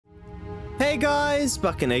Hey guys,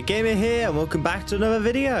 Buccaneer Gamer here and welcome back to another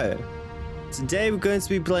video. Today we're going to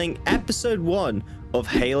be playing episode 1 of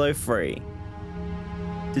Halo 3.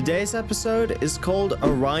 Today's episode is called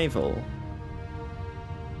Arrival.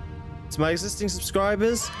 To my existing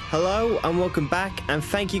subscribers, hello and welcome back, and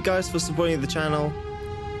thank you guys for supporting the channel.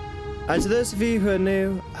 And to those of you who are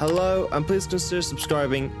new, hello, and please consider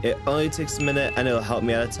subscribing. It only takes a minute and it'll help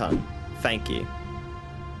me out a ton. Thank you.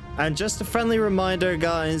 And just a friendly reminder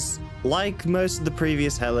guys, like most of the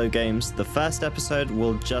previous Halo games, the first episode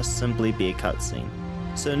will just simply be a cutscene.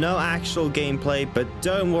 So no actual gameplay, but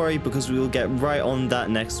don't worry because we will get right on that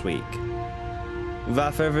next week.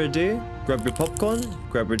 Without further ado, grab your popcorn,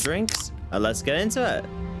 grab your drinks, and let's get into it.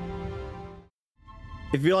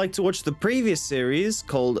 If you'd like to watch the previous series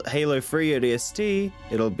called Halo 3 ODST,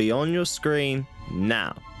 it'll be on your screen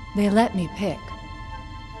now. They let me pick.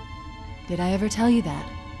 Did I ever tell you that?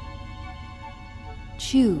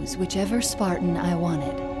 Choose whichever Spartan I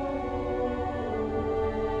wanted.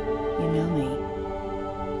 You know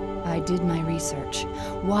me. I did my research,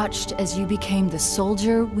 watched as you became the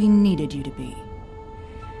soldier we needed you to be.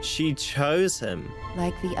 She chose him.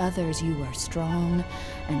 Like the others, you were strong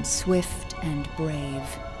and swift and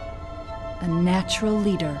brave. A natural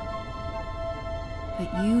leader.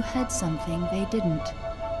 But you had something they didn't.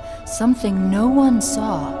 Something no one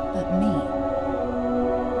saw but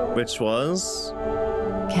me. Which was?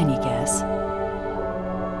 Can you guess?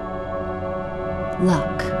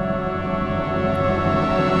 Luck.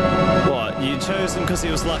 What, you chose him because he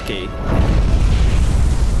was lucky?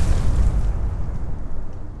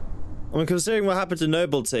 I mean, considering what happened to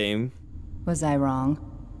Noble Team... Was I wrong?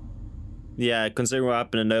 Yeah, considering what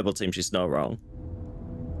happened to Noble Team, she's not wrong.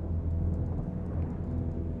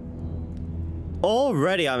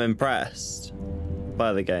 Already I'm impressed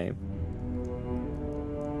by the game.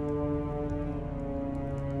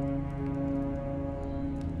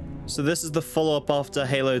 So this is the follow-up after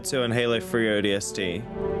Halo 2 and Halo 3 ODST.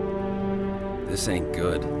 This ain't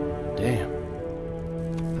good. Damn.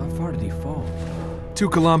 How far did he fall? 2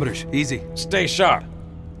 kilometers, easy. Stay sharp.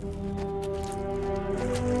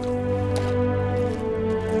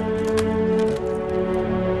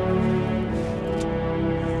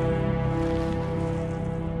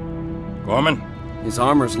 Gorman? His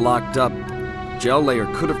armor's locked up. Gel layer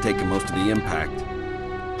could have taken most of the impact.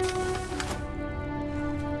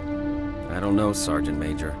 I don't know, Sergeant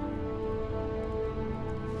Major.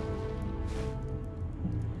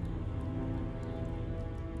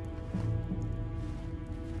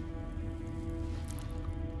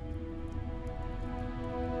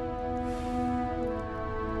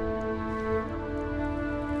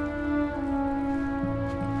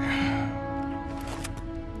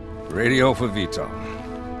 Radio for Vito.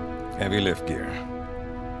 Heavy lift gear.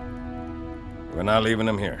 We're not leaving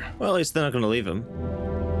him here. Well, at least they're not going to leave him.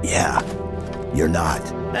 Yeah, you're not.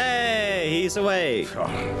 Hey, he's away.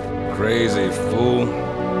 Oh, crazy fool.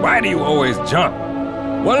 Why do you always jump?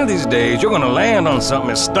 One of these days, you're gonna land on something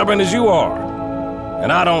as stubborn as you are.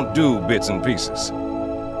 And I don't do bits and pieces.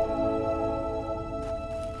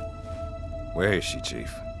 Where is she,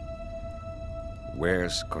 Chief?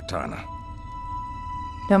 Where's Cortana?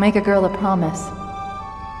 Don't make a girl a promise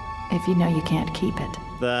if you know you can't keep it.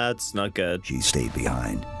 That's not good. She stayed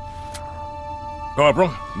behind.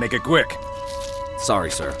 Corporal, make it quick.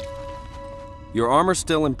 Sorry, sir. Your armor's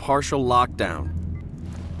still in partial lockdown.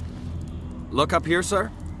 Look up here,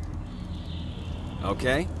 sir.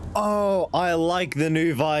 Okay. Oh, I like the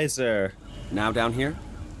new visor. Now down here.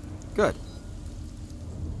 Good.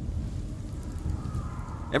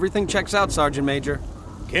 Everything checks out, Sergeant Major.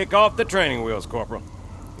 Kick off the training wheels, Corporal.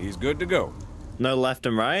 He's good to go. No left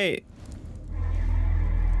and right.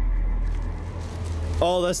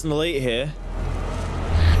 Oh, there's an elite here.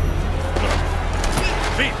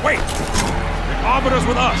 Pete, wait! The Arbiter's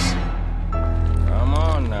with us! Come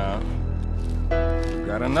on now. We've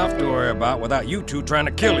got enough to worry about without you two trying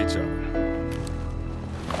to kill each other.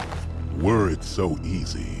 Were it so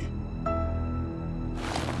easy.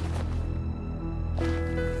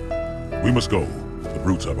 We must go. The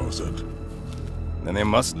brutes have our scent. Then they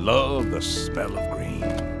must love the smell of green.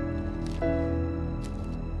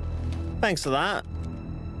 Thanks for that.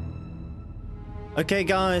 Okay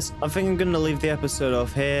guys, I think I'm gonna leave the episode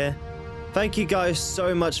off here. Thank you guys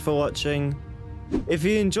so much for watching. If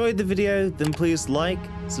you enjoyed the video, then please like,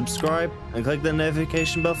 subscribe, and click the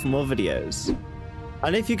notification bell for more videos.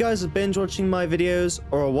 And if you guys are binge watching my videos,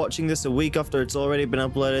 or are watching this a week after it's already been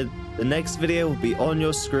uploaded, the next video will be on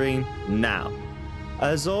your screen now.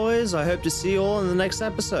 As always, I hope to see you all in the next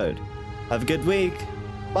episode. Have a good week.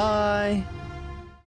 Bye.